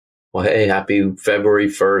Well, hey, happy February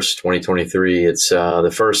 1st, 2023. It's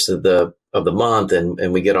the first of the month,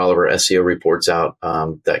 and we get all of our SEO reports out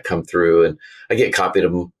that come through, and I get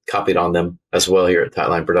copied on them as well here at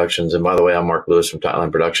Tightline Productions. And by the way, I'm Mark Lewis from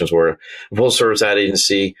Tightline Productions. We're a full service ad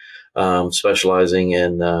agency specializing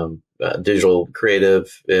in digital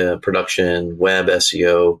creative production, web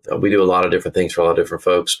SEO. We do a lot of different things for a lot of different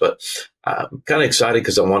folks, but I'm kind of excited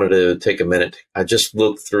because I wanted to take a minute. I just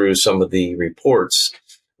looked through some of the reports,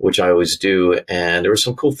 which I always do, and there were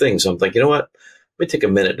some cool things. I'm like, you know what? Let me take a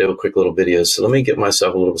minute, do a quick little video. So let me get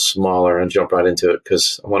myself a little smaller and jump right into it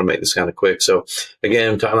because I want to make this kind of quick. So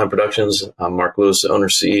again, Tightline Productions, I'm Mark Lewis, the owner,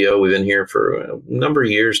 CEO. We've been here for a number of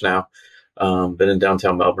years now. Been in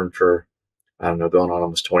downtown Melbourne for, I don't know, going on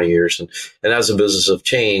almost 20 years. And as the business have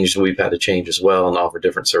changed, we've had to change as well and offer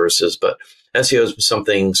different services. But SEO is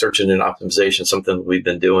something, search engine optimization, something we've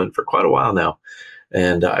been doing for quite a while now.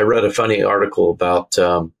 And I read a funny article about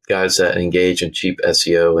guys that engage in cheap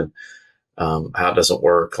SEO and how it doesn't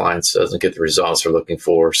work. Clients doesn't get the results they're looking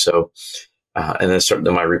for. So, and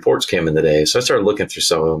then my reports came in today. So I started looking through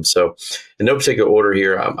some of them. So in no particular order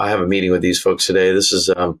here, I have a meeting with these folks today. This is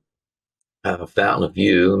Fountain of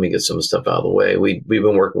View. Let me get some of the stuff out of the way. We've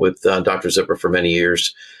been working with Dr. Zipper for many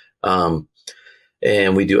years.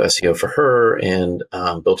 And we do SEO for her and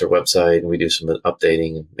built her website, and we do some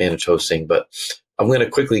updating and managed hosting. But I'm going to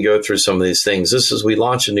quickly go through some of these things. We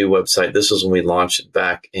launched a new website. This is when we launched it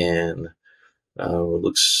back in, it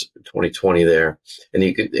looks 2020 there. And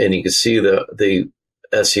you could see the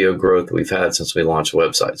SEO growth we've had since we launched the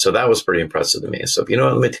website. So that was pretty impressive to me. So, you know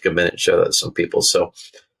what, let me take a minute and show that to some people. So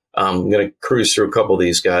I'm going to cruise through a couple of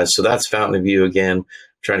these guys. So that's Fountain of View again,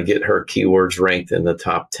 trying to get her keywords ranked in the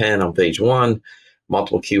top 10 on page 1.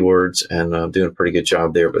 Multiple keywords, and doing a pretty good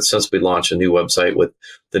job there. But since we launched a new website with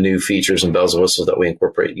the new features and bells and whistles that we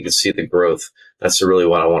incorporate, you can see the growth. That's really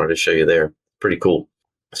what I wanted to show you there. Pretty cool.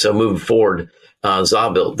 So moving forward,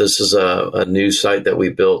 Zabuilt. This is a new site that we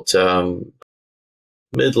built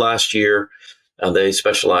mid last year. They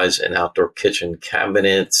specialize in outdoor kitchen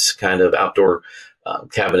cabinets, kind of outdoor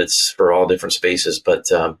cabinets for all different spaces. But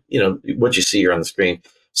you know what you see here on the screen.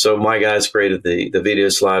 So my guys created the video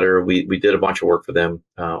slider. We did a bunch of work for them.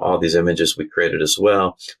 All these images we created as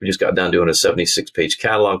well. We just got done doing a 76-page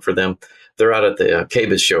catalog for them. They're out at the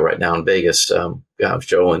KBIS show right now in Vegas,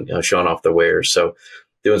 showing off their wares. So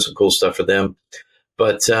doing some cool stuff for them.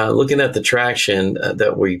 But looking at the traction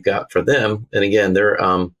that we've got for them, and again,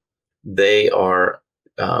 they are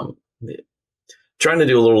trying to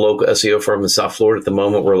do a little local SEO for them in South Florida at the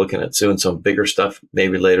moment. We're looking at doing some bigger stuff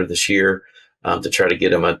maybe later this year. To try to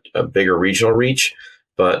get them a bigger regional reach.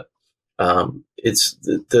 But it's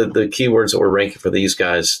the keywords that we're ranking for these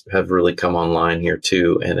guys have really come online here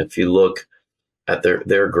too. And if you look at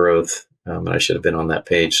their growth, and I should have been on that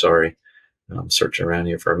page, sorry. I'm searching around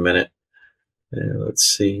here for a minute. Let's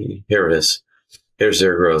see, here it is. Here's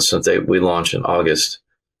their growth since we launched in August.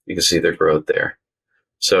 You can see their growth there.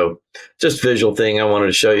 So just visual thing I wanted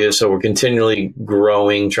to show you. So we're continually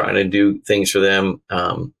growing, trying to do things for them.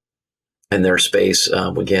 In their space,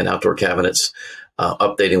 again, outdoor cabinets,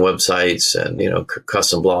 updating websites, and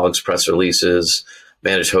custom blogs, press releases,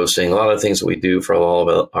 managed hosting, a lot of things that we do for all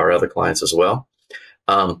of our other clients as well.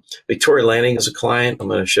 Victoria Landing is a client. I'm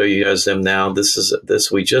going to show you guys them now.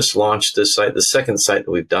 We just launched this site, the second site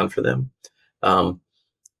that we've done for them,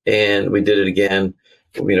 and we did it again.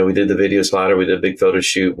 We did the video slider. We did a big photo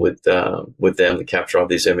shoot with them to capture all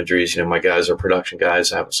these imageries. My guys are production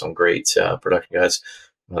guys. I have some great production guys.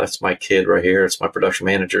 That's my kid right here. It's my production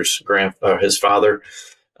manager's his father.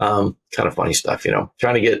 Kind of funny stuff,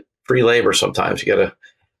 trying to get free labor sometimes. You got to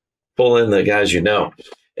pull in the guys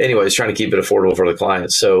Anyways, trying to keep it affordable for the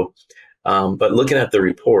clients. So, but looking at the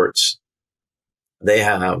reports, they're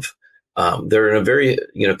in a very,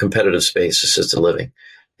 competitive space, assisted living.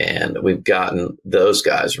 And we've gotten those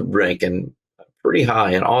guys ranking pretty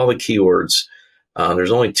high in all the keywords.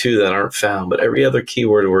 There's only 2 that aren't found, but every other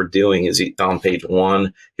keyword we're doing is on page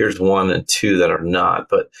 1. Here's 1 and 2 that are not,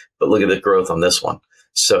 but look at the growth on this one.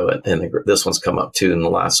 So, and this one's come up too in the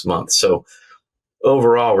last month. So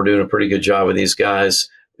overall, we're doing a pretty good job with these guys.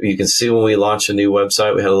 You can see when we launched a new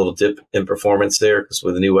website, we had a little dip in performance there because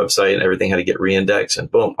with the new website and everything had to get re-indexed,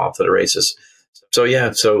 and boom, off to the races. So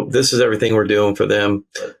yeah, so this is everything we're doing for them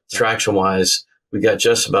traction wise. We got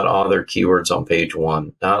just about all their keywords on page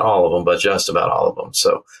 1. Not all of them, but just about all of them.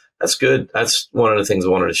 So that's good. That's one of the things I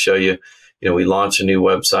wanted to show you. We launched a new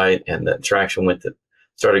website, and the traction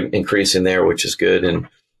started increasing there, which is good. And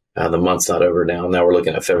the month's not over now. Now we're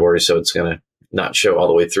looking at February, so it's going to not show all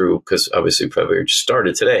the way through because obviously February just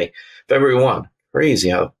started today. February 1. Crazy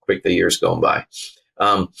how quick the year's going by.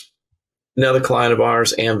 Another client of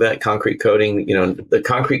ours, Amvet Concrete Coating. The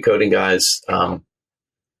concrete coating guys.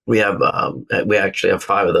 We actually have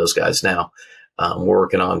 5 of those guys now. We're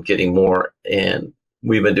working on getting more, and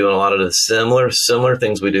we've been doing a lot of the similar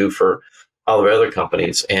things we do for all of our other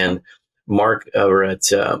companies. And Mark over at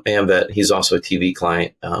Amvet, he's also a TV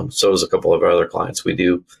client. So is a couple of our other clients. We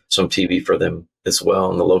do some TV for them as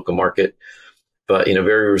well in the local market. But,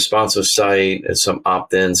 very responsive site and some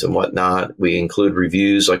opt-ins and whatnot. We include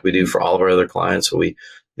reviews like we do for all of our other clients. So we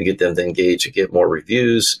get them to engage and get more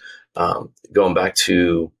reviews. Going back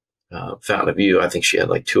to Fountain of View, I think she had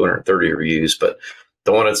like 230 reviews, but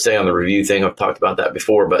don't want to stay on the review thing. I've talked about that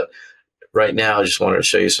before, but right now I just wanted to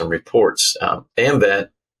show you some reports. Amvet,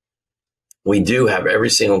 we do have every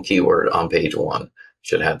single keyword on page 1.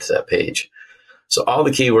 Should have that page. So all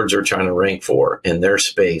the keywords are trying to rank for in their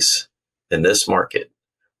space in this market,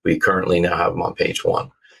 we currently now have them on page 1.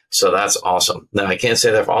 So that's awesome. Now, I can't say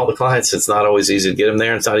that for all the clients. It's not always easy to get them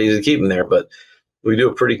there. It's not easy to keep them there, but we do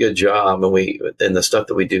a pretty good job. And the stuff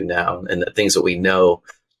that we do now and the things that we know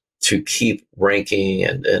to keep ranking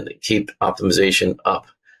and keep optimization up,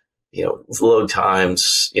 load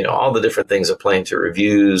times, all the different things that play into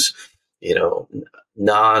reviews,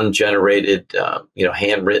 non-generated,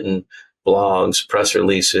 handwritten blogs, press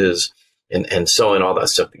releases, and sewing all that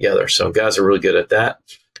stuff together. So guys are really good at that.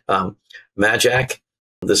 Majak,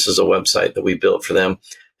 this is a website that we built for them.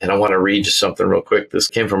 And I want to read just something real quick. This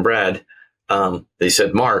came from Brad. They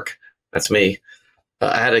said, Mark, that's me.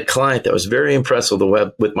 I had a client that was very impressed with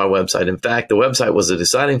with my website. In fact, the website was a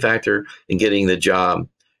deciding factor in getting the job.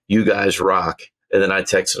 You guys rock. And then I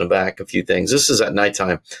texted him back a few things. This is at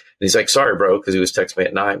nighttime. And he's like, sorry, bro, because he was texting me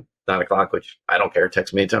at 9 o'clock, which I don't care.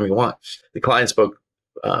 Text me anytime you want. The client spoke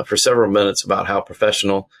for several minutes about how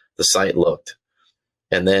professional the site looked.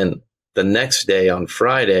 And then the next day on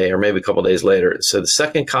Friday, or maybe a couple of days later, it said the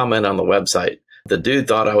second comment on the website, the dude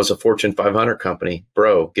thought I was a Fortune 500 company.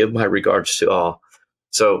 Bro, give my regards to all.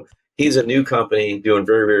 So he's a new company doing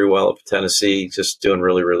very, very well up in Tennessee, just doing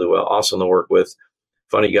really, really well. Awesome to work with.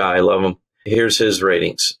 Funny guy. I love him. Here's his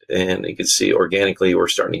ratings. And you can see organically, we're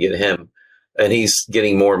starting to get him. And he's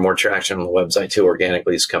getting more and more traction on the website too.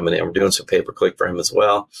 Organically, he's coming in. We're doing some pay-per-click for him as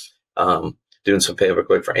well. Doing some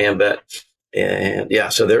pay-per-click for Amvet. And yeah,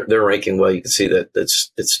 so they're ranking well. You can see that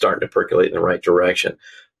it's starting to percolate in the right direction.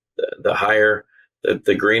 The higher,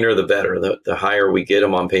 the greener, the better. The higher we get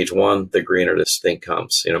them on page 1, the greener this thing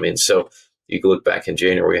comes. You know what I mean? So you can look back in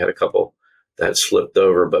January, we had a couple that slipped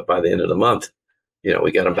over, but by the end of the month,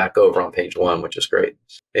 we got them back over on page 1, which is great.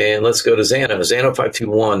 And let's go to Xano. Xano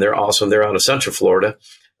 521, they're awesome. They're out of Central Florida.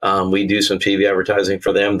 We do some TV advertising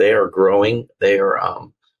for them. They are growing. They are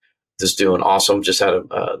just doing awesome. Just had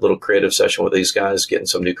a little creative session with these guys, getting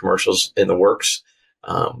some new commercials in the works,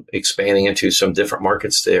 expanding into some different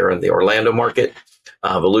markets. They're in the Orlando market,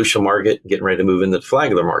 Volusia market, getting ready to move into the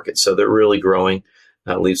Flagler market. So they're really growing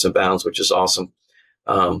leaps and bounds, which is awesome.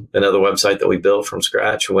 Another website that we built from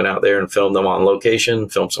scratch. We went out there and filmed them on location,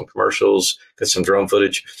 filmed some commercials, got some drone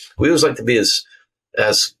footage. We always like to be as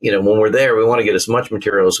when we're there, we want to get as much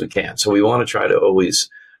material as we can. So we want to try to always,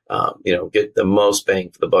 get the most bang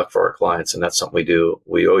for the buck for our clients. And that's something we do.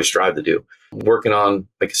 We always strive to do. Working on,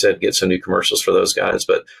 like I said, get some new commercials for those guys,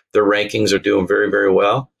 but their rankings are doing very, very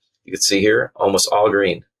well. You can see here, almost all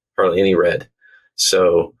green, hardly any red.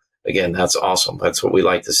 So again, that's awesome. That's what we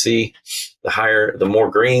like to see. The more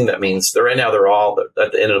green, that means right now they're all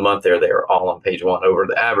at the end of the month. They are all on page 1. Over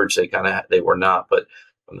the average, they were not, but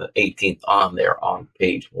from the 18th on, they're on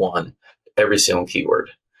page 1. Every single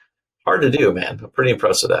keyword. Hard to do, man. I'm pretty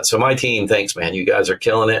impressed with that. So my team, thanks, man. You guys are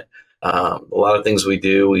killing it. A lot of things we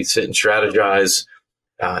do, we sit and strategize.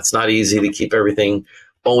 It's not easy to keep everything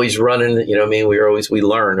always running. You know what I mean? We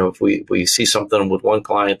learn. If we see something with one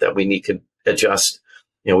client that we need to adjust.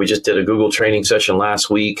 We just did a Google training session last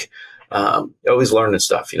week. Always learning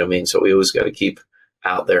stuff, you know what I mean? So we always got to keep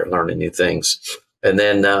out there learning new things. And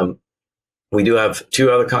then we do have 2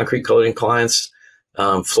 other concrete coating clients,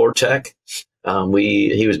 Floor Tech.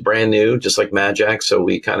 He was brand new, just like Majak. So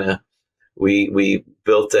we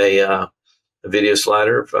built a video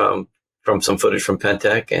slider from some footage from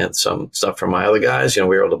Pentec and some stuff from my other guys. We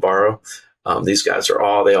were able to borrow. These guys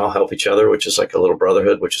they all help each other, which is like a little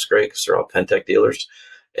brotherhood, which is great because they're all Pentec dealers.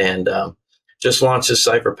 And just launched this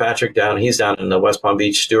site for Patrick he's down in the West Palm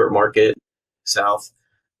Beach, Stewart Market, South.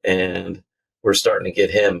 And we're starting to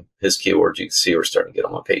get his keywords. You can see we're starting to get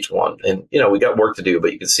him on page 1. And, we got work to do,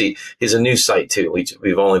 but you can see he's a new site too.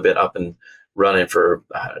 We've only been up and running for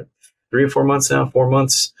 3 or 4 months now, 4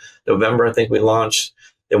 months. November, I think we launched,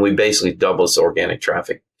 and we basically doubled the organic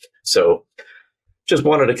traffic. So just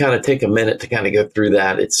wanted to kind of take a minute to kind of go through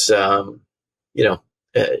that. It's, you know,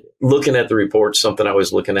 looking at the reports, something I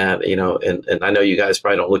was looking at, you know, and I know you guys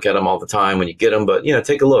probably don't look at them all the time when you get them, but, you know,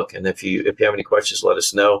 take a look. And if you have any questions, let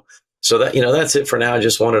us know. So that, you know, that's it for now. I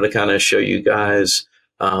just wanted to kind of show you guys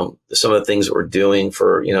some of the things that we're doing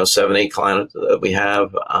for, you know, 7, 8 clients that we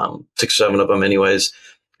have, 6, 7 of them anyways.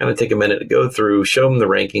 Kind of take a minute to go through, show them the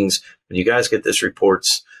rankings. When you guys get this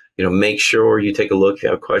reports, you know, make sure you take a look. If you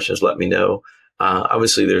have questions, let me know.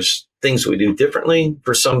 Obviously, there's things we do differently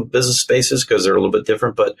for some business spaces because they're a little bit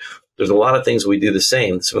different, but there's a lot of things we do the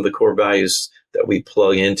same. Some of the core values that we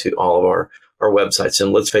plug into all of our websites.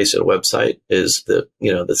 And let's face it, a website is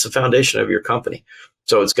that's the foundation of your company.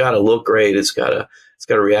 So it's got to look great. It's got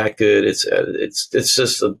to react good. It's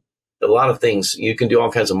just a lot of things. You can do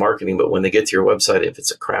all kinds of marketing, but when they get to your website, if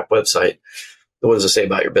it's a crap website, what does it say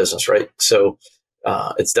about your business, right? So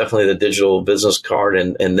it's definitely the digital business card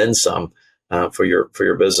and then some. For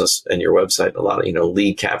your business and your website, a lot of, you know,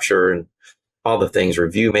 lead capture and all the things,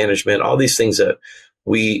 review management, all these things that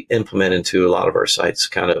we implement into a lot of our sites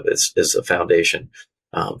kind of is the foundation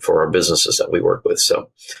for our businesses that we work with. So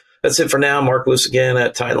that's it for now. Mark Luce again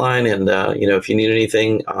at Tightline. And, you know, if you need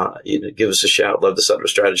anything, give us a shout. Love to set up a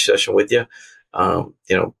strategy session with you. You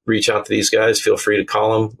know, reach out to these guys. Feel free to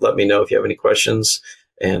call them. Let me know if you have any questions.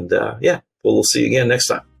 And yeah, we'll see you again next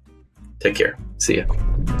time. Take care. See ya.